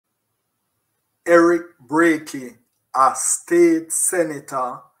Eric Brakey, a state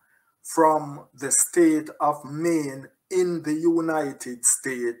senator from the state of Maine in the United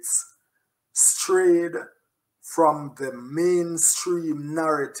States, strayed from the mainstream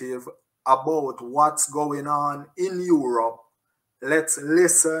narrative about what's going on in Europe. Let's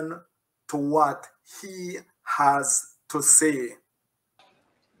listen to what he has to say.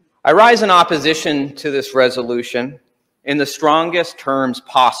 I rise in opposition to this resolution in the strongest terms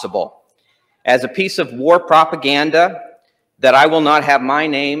possible as a piece of war propaganda that I will not have my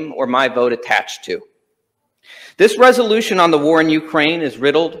name or my vote attached to. This resolution on the war in Ukraine is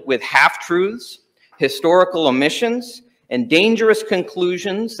riddled with half-truths, historical omissions, and dangerous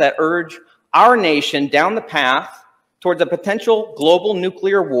conclusions that urge our nation down the path towards a potential global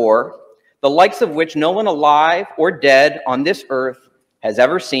nuclear war, the likes of which no one alive or dead on this earth has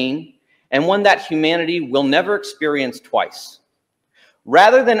ever seen, and one that humanity will never experience twice.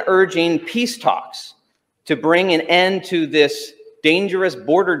 Rather than urging peace talks to bring an end to this dangerous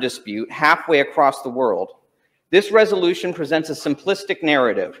border dispute halfway across the world, this resolution presents a simplistic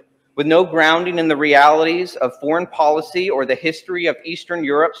narrative with no grounding in the realities of foreign policy or the history of Eastern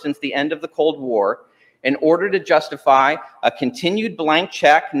Europe since the end of the Cold War in order to justify a continued blank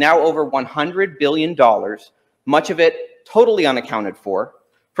check, now over $100 billion, much of it totally unaccounted for,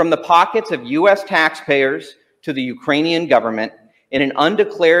 from the pockets of US taxpayers to the Ukrainian government in an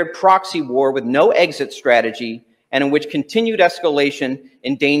undeclared proxy war with no exit strategy and in which continued escalation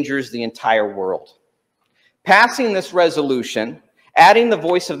endangers the entire world. Passing this resolution, adding the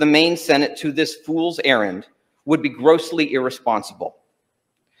voice of the Maine Senate to this fool's errand, would be grossly irresponsible.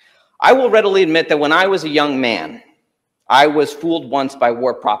 I will readily admit that when I was a young man, I was fooled once by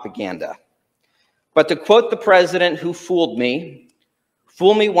war propaganda. But to quote the president who fooled me,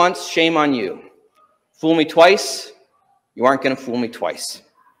 "Fool me once, shame on you. Fool me twice, you aren't going to fool me twice."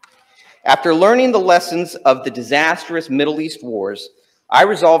 After learning the lessons of the disastrous Middle East wars, I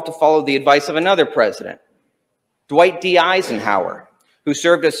resolved to follow the advice of another president, Dwight D. Eisenhower, who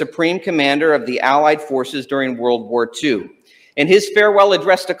served as Supreme Commander of the Allied forces during World War II. In his farewell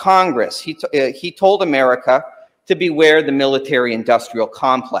address to Congress, he told America to beware the military-industrial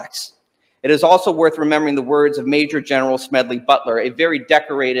complex. It is also worth remembering the words of Major General Smedley Butler, a very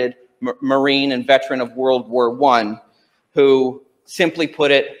decorated Marine and veteran of World War I, who simply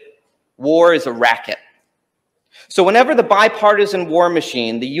put it, war is a racket. So whenever the bipartisan war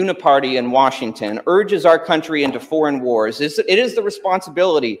machine, the uniparty in Washington, urges our country into foreign wars, it is the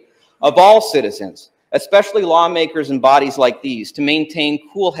responsibility of all citizens, especially lawmakers and bodies like these, to maintain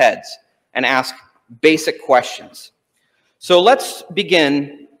cool heads and ask basic questions. So let's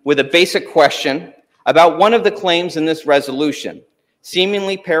begin with a basic question about one of the claims in this resolution,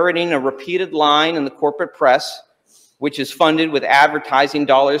 seemingly parroting a repeated line in the corporate press, which is funded with advertising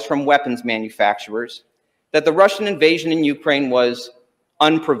dollars from weapons manufacturers, that the Russian invasion in Ukraine was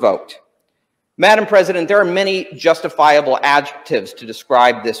unprovoked. Madam President, there are many justifiable adjectives to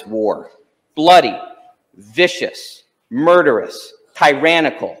describe this war: bloody, vicious, murderous,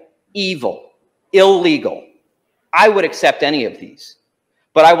 tyrannical, evil, illegal. I would accept any of these,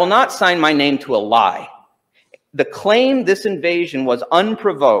 but I will not sign my name to a lie. The claim this invasion was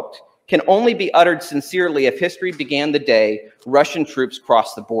unprovoked can only be uttered sincerely if history began the day Russian troops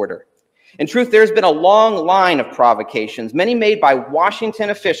crossed the border. In truth, there's been a long line of provocations, many made by Washington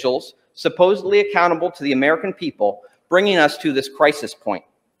officials, supposedly accountable to the American people, bringing us to this crisis point.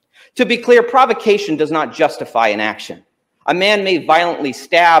 To be clear, provocation does not justify an action. A man may violently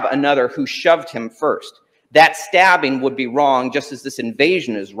stab another who shoved him first. That stabbing would be wrong, just as this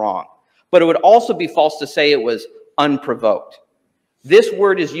invasion is wrong. But it would also be false to say it was unprovoked. This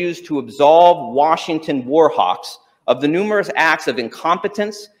word is used to absolve Washington war hawks of the numerous acts of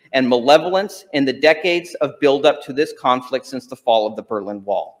incompetence and malevolence in the decades of buildup to this conflict since the fall of the Berlin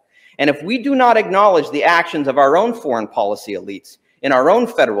Wall. And if we do not acknowledge the actions of our own foreign policy elites in our own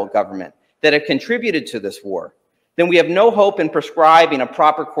federal government that have contributed to this war, then we have no hope in prescribing a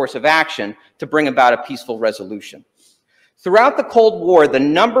proper course of action to bring about a peaceful resolution. Throughout the Cold War, the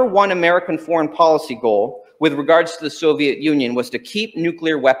 #1 American foreign policy goal with regards to the Soviet Union was to keep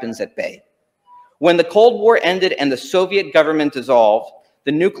nuclear weapons at bay. When the Cold War ended and the Soviet government dissolved,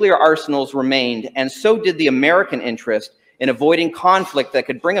 the nuclear arsenals remained, and so did the American interest in avoiding conflict that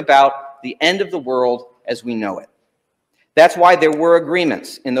could bring about the end of the world as we know it. That's why there were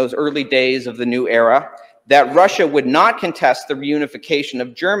agreements in those early days of the new era that Russia would not contest the reunification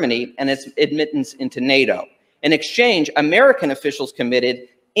of Germany and its admittance into NATO. In exchange, American officials committed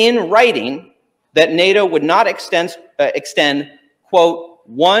in writing that NATO would not extend, quote,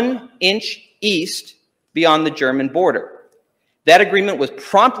 1 inch east beyond the German border. That agreement was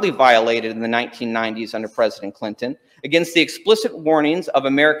promptly violated in the 1990s under President Clinton against the explicit warnings of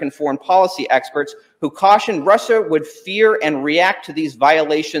American foreign policy experts who cautioned Russia would fear and react to these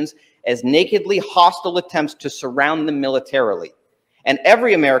violations as nakedly hostile attempts to surround them militarily. And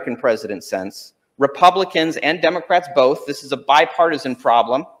every American president since, Republicans and Democrats both, this is a bipartisan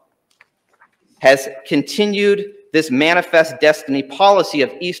problem, has continued this manifest destiny policy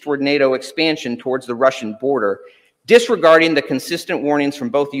of eastward NATO expansion towards the Russian border, disregarding the consistent warnings from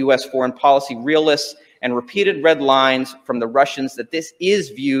both U.S. foreign policy realists and repeated red lines from the Russians that this is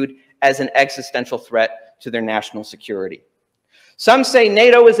viewed as an existential threat to their national security. Some say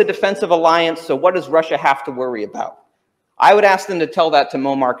NATO is a defensive alliance, so what does Russia have to worry about? I would ask them to tell that to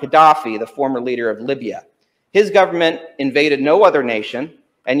Muammar Gaddafi, the former leader of Libya. His government invaded no other nation,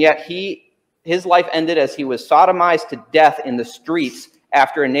 and yet his life ended as he was sodomized to death in the streets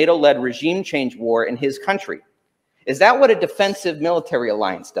after a NATO-led regime change war in his country. Is that what a defensive military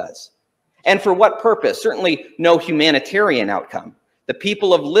alliance does? And for what purpose? Certainly no humanitarian outcome. The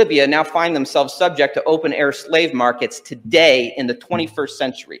people of Libya now find themselves subject to open-air slave markets today in the 21st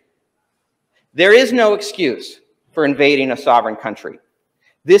century. There is no excuse for invading a sovereign country.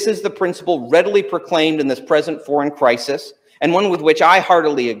 This is the principle readily proclaimed in this present foreign crisis, and one with which I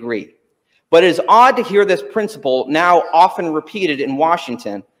heartily agree. But it is odd to hear this principle now often repeated in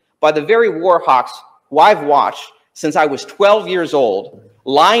Washington by the very war hawks who I've watched since I was 12 years old,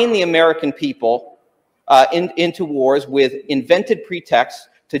 lying the American people into wars with invented pretexts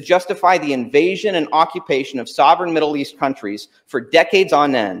to justify the invasion and occupation of sovereign Middle East countries for decades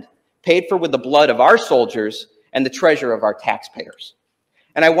on end, paid for with the blood of our soldiers and the treasure of our taxpayers.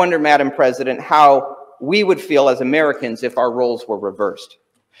 And I wonder, Madam President, how we would feel as Americans if our roles were reversed.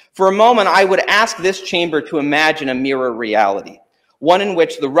 For a moment, I would ask this chamber to imagine a mirror reality, one in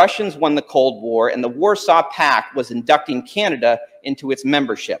which the Russians won the Cold War and the Warsaw Pact was inducting Canada into its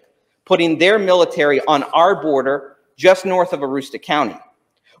membership, putting their military on our border just north of Aroostook County.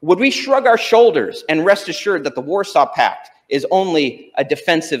 Would we shrug our shoulders and rest assured that the Warsaw Pact is only a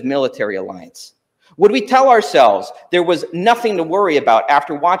defensive military alliance? Would we tell ourselves there was nothing to worry about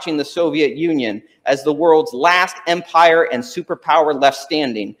after watching the Soviet Union, as the world's last empire and superpower left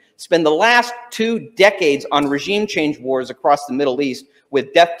standing, spend the last 2 decades on regime change wars across the Middle East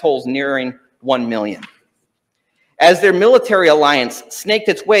with death tolls nearing 1 million? As their military alliance snaked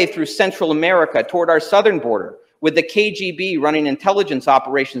its way through Central America toward our southern border, with the KGB running intelligence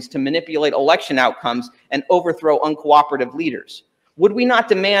operations to manipulate election outcomes and overthrow uncooperative leaders, would we not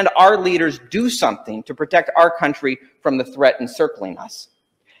demand our leaders do something to protect our country from the threat encircling us?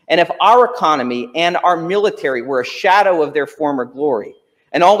 And if our economy and our military were a shadow of their former glory,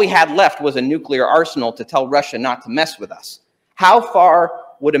 and all we had left was a nuclear arsenal to tell Russia not to mess with us, how far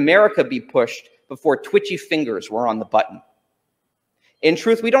would America be pushed before twitchy fingers were on the button? In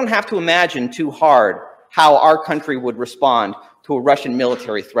truth, we don't have to imagine too hard how our country would respond to a Russian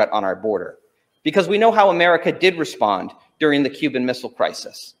military threat on our border, because we know how America did respond during the Cuban Missile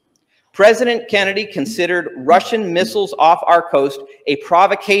Crisis. President Kennedy considered Russian missiles off our coast a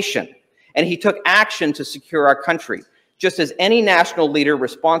provocation, and he took action to secure our country, just as any national leader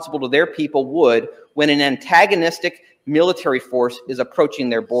responsible to their people would when an antagonistic military force is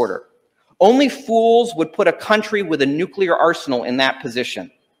approaching their border. Only fools would put a country with a nuclear arsenal in that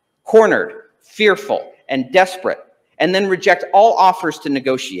position, cornered, fearful, and desperate, and then reject all offers to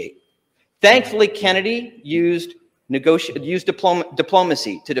negotiate. Thankfully, Kennedy used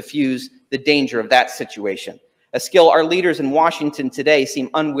diplomacy to diffuse the danger of that situation, a skill our leaders in Washington today seem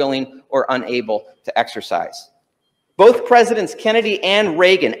unwilling or unable to exercise. Both Presidents Kennedy and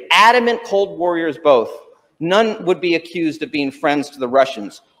Reagan, adamant Cold Warriors both, none would be accused of being friends to the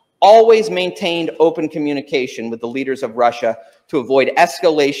Russians, always maintained open communication with the leaders of Russia to avoid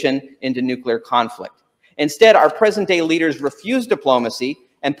escalation into nuclear conflict. Instead, our present-day leaders refuse diplomacy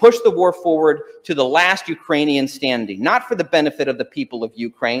and push the war forward to the last Ukrainian standing, not for the benefit of the people of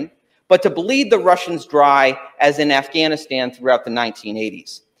Ukraine, but to bleed the Russians dry as in Afghanistan throughout the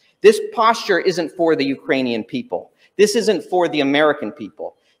 1980s. This posture isn't for the Ukrainian people. This isn't for the American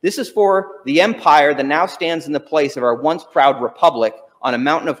people. This is for the empire that now stands in the place of our once proud republic on a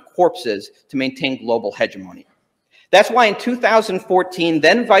mountain of corpses to maintain global hegemony. That's why in 2014,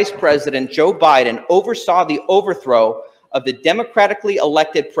 then Vice President Joe Biden oversaw the overthrow of the democratically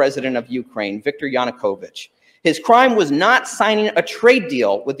elected president of Ukraine, Viktor Yanukovych. His crime was not signing a trade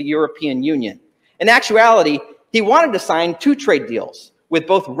deal with the European Union. In actuality, he wanted to sign 2 trade deals with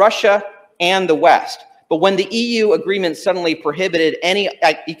both Russia and the West. But when the EU agreement suddenly prohibited any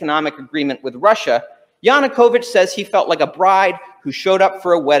economic agreement with Russia, Yanukovych says he felt like a bride who showed up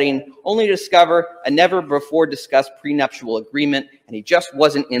for a wedding only to discover a never-before-discussed prenuptial agreement, and he just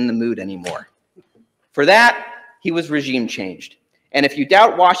wasn't in the mood anymore. For that, he was regime changed. And if you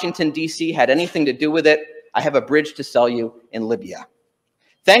doubt Washington, D.C. had anything to do with it, I have a bridge to sell you in Libya.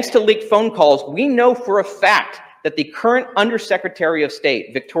 Thanks to leaked phone calls, we know for a fact that the current Undersecretary of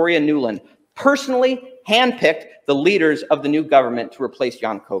State, Victoria Nuland, personally handpicked the leaders of the new government to replace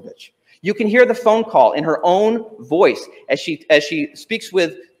Yanukovych. You can hear the phone call in her own voice as she speaks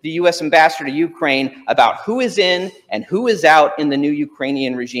with the U.S. ambassador to Ukraine about who is in and who is out in the new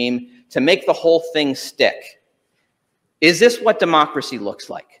Ukrainian regime to make the whole thing stick. Is this what democracy looks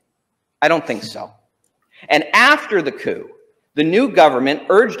like? I don't think so. And after the coup, the new government,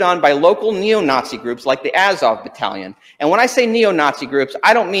 urged on by local neo-Nazi groups like the Azov Battalion, and when I say neo-Nazi groups,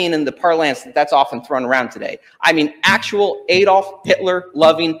 I don't mean in the parlance that's often thrown around today. I mean actual Adolf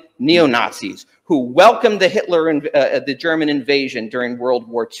Hitler-loving neo-Nazis who welcomed the German invasion during World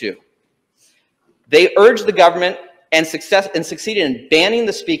War II. They urged the government and succeeded in banning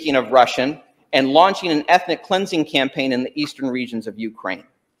the speaking of Russian and launching an ethnic cleansing campaign in the eastern regions of Ukraine.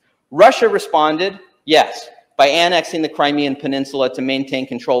 Russia responded, yes, by annexing the Crimean Peninsula to maintain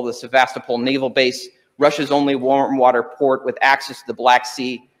control of the Sevastopol naval base, Russia's only warm water port with access to the Black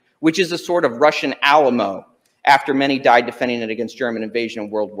Sea, which is a sort of Russian Alamo after many died defending it against German invasion in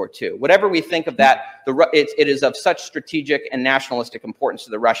World War II. Whatever we think of that, it is of such strategic and nationalistic importance to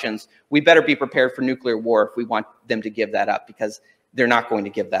the Russians. We better be prepared for nuclear war if we want them to give that up, because they're not going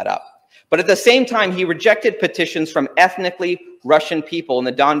to give that up. But at the same time, he rejected petitions from ethnically Russian people in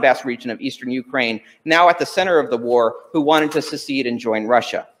the Donbass region of eastern Ukraine, now at the center of the war, who wanted to secede and join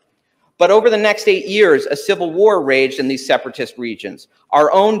Russia. But over the next 8 years, a civil war raged in these separatist regions.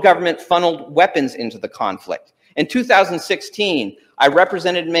 Our own government funneled weapons into the conflict. In 2016, I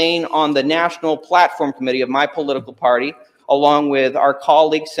represented Maine on the National Platform Committee of my political party, along with our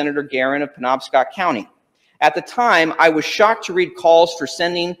colleague, Senator Guerin of Penobscot County. At the time, I was shocked to read calls for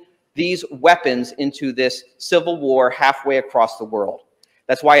sending these weapons into this civil war halfway across the world.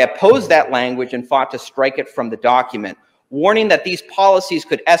 That's why I opposed that language and fought to strike it from the document, warning that these policies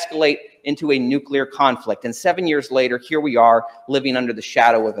could escalate into a nuclear conflict. And 7 years later, here we are living under the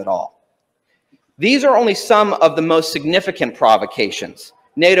shadow of it all. These are only some of the most significant provocations: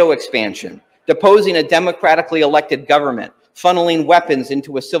 NATO expansion, deposing a democratically elected government, funneling weapons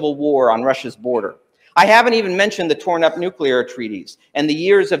into a civil war on Russia's border. I haven't even mentioned the torn-up nuclear treaties and the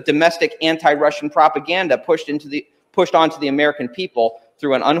years of domestic anti-Russian propaganda pushed onto the American people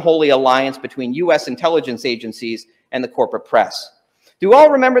through an unholy alliance between U.S. intelligence agencies and the corporate press. Do you all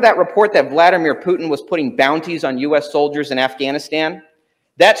remember that report that Vladimir Putin was putting bounties on U.S. soldiers in Afghanistan?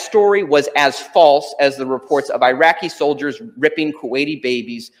 That story was as false as the reports of Iraqi soldiers ripping Kuwaiti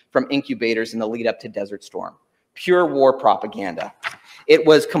babies from incubators in the lead-up to Desert Storm. Pure war propaganda. It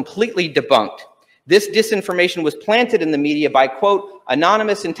was completely debunked. This disinformation was planted in the media by, quote,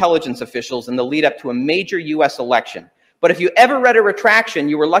 anonymous intelligence officials in the lead up to a major U.S. election. But if you ever read a retraction,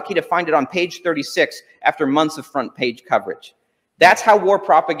 you were lucky to find it on page 36 after months of front page coverage. That's how war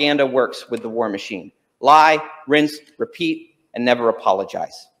propaganda works with the war machine. Lie, rinse, repeat, and never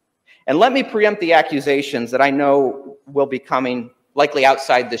apologize. And let me preempt the accusations that I know will be coming likely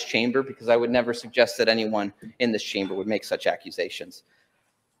outside this chamber, because I would never suggest that anyone in this chamber would make such accusations.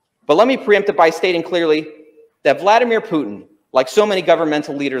 But let me preempt it by stating clearly that Vladimir Putin, like so many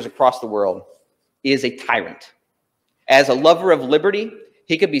governmental leaders across the world, is a tyrant. As a lover of liberty,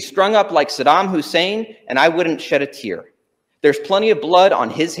 he could be strung up like Saddam Hussein, and I wouldn't shed a tear. There's plenty of blood on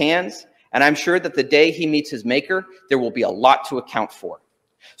his hands, and I'm sure that the day he meets his maker, there will be a lot to account for.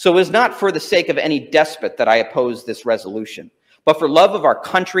 So it is not for the sake of any despot that I oppose this resolution, but for love of our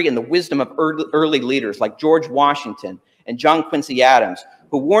country and the wisdom of early leaders like George Washington and John Quincy Adams,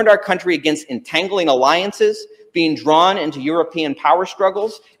 who warned our country against entangling alliances, being drawn into European power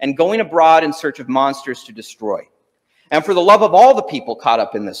struggles, and going abroad in search of monsters to destroy. And for the love of all the people caught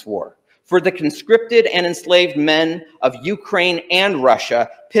up in this war, for the conscripted and enslaved men of Ukraine and Russia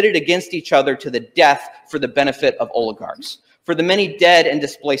pitted against each other to the death for the benefit of oligarchs, for the many dead and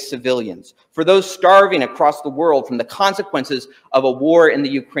displaced civilians, for those starving across the world from the consequences of a war in the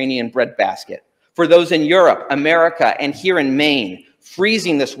Ukrainian breadbasket, for those in Europe, America, and here in Maine,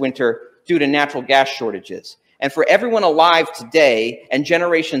 freezing this winter due to natural gas shortages, and for everyone alive today and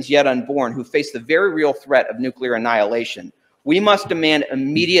generations yet unborn who face the very real threat of nuclear annihilation, we must demand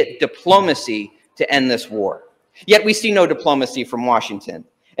immediate diplomacy to end this war. Yet we see no diplomacy from Washington.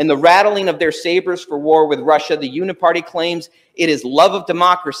 In the rattling of their sabers for war with Russia, the Uniparty claims it is love of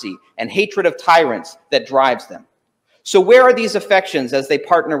democracy and hatred of tyrants that drives them. So where are these affections as they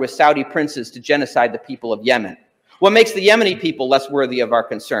partner with Saudi princes to genocide the people of Yemen? What makes the Yemeni people less worthy of our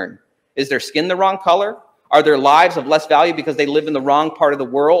concern? Is their skin the wrong color? Are their lives of less value because they live in the wrong part of the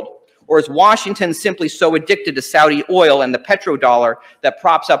world? Or is Washington simply so addicted to Saudi oil and the petrodollar that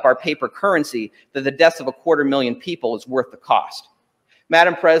props up our paper currency that the deaths of 250,000 people is worth the cost?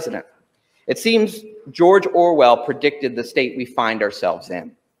 Madam President, it seems George Orwell predicted the state we find ourselves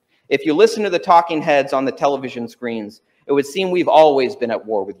in. If you listen to the talking heads on the television screens, it would seem we've always been at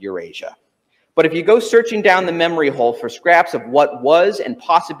war with Eurasia. But if you go searching down the memory hole for scraps of what was and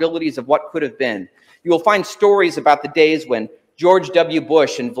possibilities of what could have been, you will find stories about the days when George W.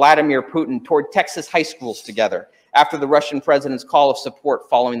 Bush and Vladimir Putin toured Texas high schools together after the Russian president's call of support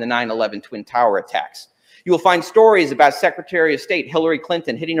following the 9/11 Twin Tower attacks. You will find stories about Secretary of State Hillary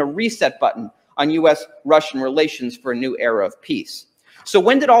Clinton hitting a reset button on U.S.-Russian relations for a new era of peace. So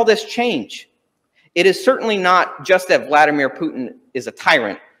when did all this change? It is certainly not just that Vladimir Putin is a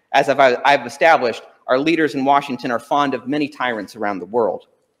tyrant. As I've established, our leaders in Washington are fond of many tyrants around the world.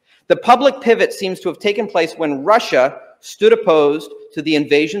 The public pivot seems to have taken place when Russia stood opposed to the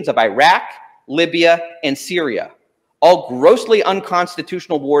invasions of Iraq, Libya, and Syria, all grossly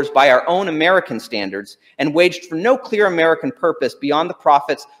unconstitutional wars by our own American standards and waged for no clear American purpose beyond the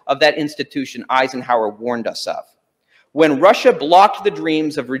profits of that institution Eisenhower warned us of. When Russia blocked the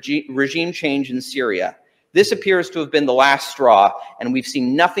dreams of regime change in Syria, this appears to have been the last straw, and we've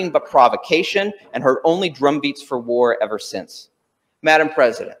seen nothing but provocation and heard only drumbeats for war ever since. Madam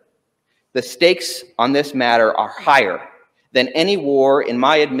President, the stakes on this matter are higher than any war in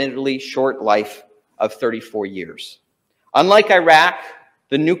my admittedly short life of 34 years. Unlike Iraq,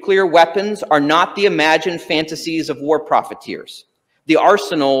 the nuclear weapons are not the imagined fantasies of war profiteers. The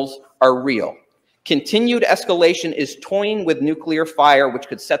arsenals are real. Continued escalation is toying with nuclear fire, which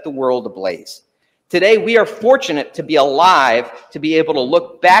could set the world ablaze. Today, we are fortunate to be alive to be able to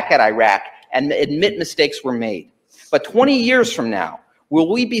look back at Iraq and admit mistakes were made. But 20 years from now, will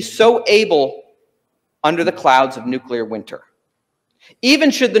we be so able under the clouds of nuclear winter?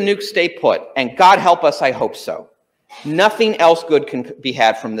 Even should the nukes stay put, and God help us, I hope so, nothing else good can be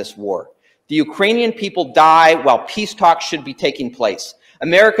had from this war. The Ukrainian people die while peace talks should be taking place.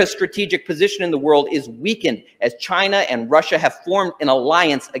 America's strategic position in the world is weakened as China and Russia have formed an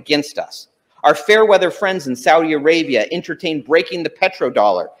alliance against us. Our fair-weather friends in Saudi Arabia entertain breaking the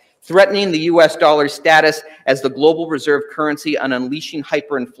petrodollar, threatening the U.S. dollar's status as the global reserve currency and unleashing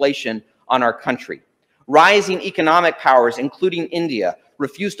hyperinflation on our country. Rising economic powers, including India,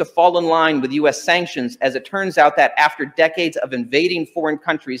 refuse to fall in line with U.S. sanctions, as it turns out that after decades of invading foreign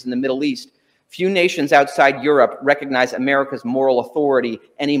countries in the Middle East, few nations outside Europe recognize America's moral authority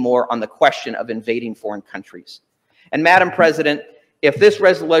anymore on the question of invading foreign countries. And Madam President, if this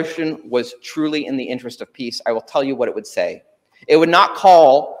resolution was truly in the interest of peace, I will tell you what it would say. It would not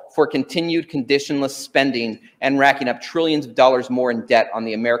call for continued conditionless spending and racking up trillions of dollars more in debt on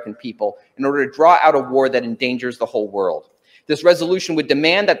the American people in order to draw out a war that endangers the whole world. This resolution would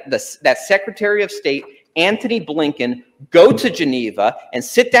demand that Secretary of State Antony Blinken go to Geneva and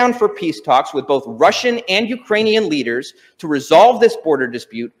sit down for peace talks with both Russian and Ukrainian leaders to resolve this border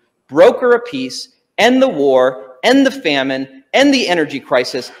dispute, broker a peace, end the war, end the famine, end the energy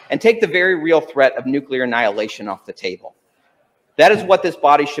crisis, and take the very real threat of nuclear annihilation off the table. That is what this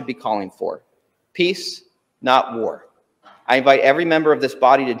body should be calling for. Peace, not war. I invite every member of this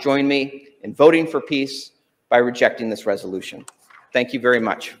body to join me in voting for peace by rejecting this resolution. Thank you very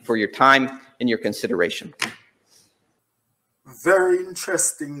much for your time and your consideration. Very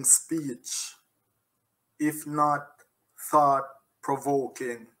interesting speech, if not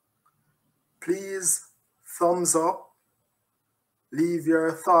thought-provoking. Please thumbs up, leave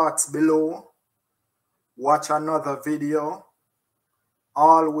your thoughts below, watch another video.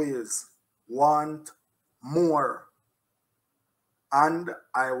 Always want more. And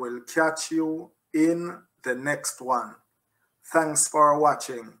I will catch you in the next one. Thanks for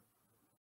watching.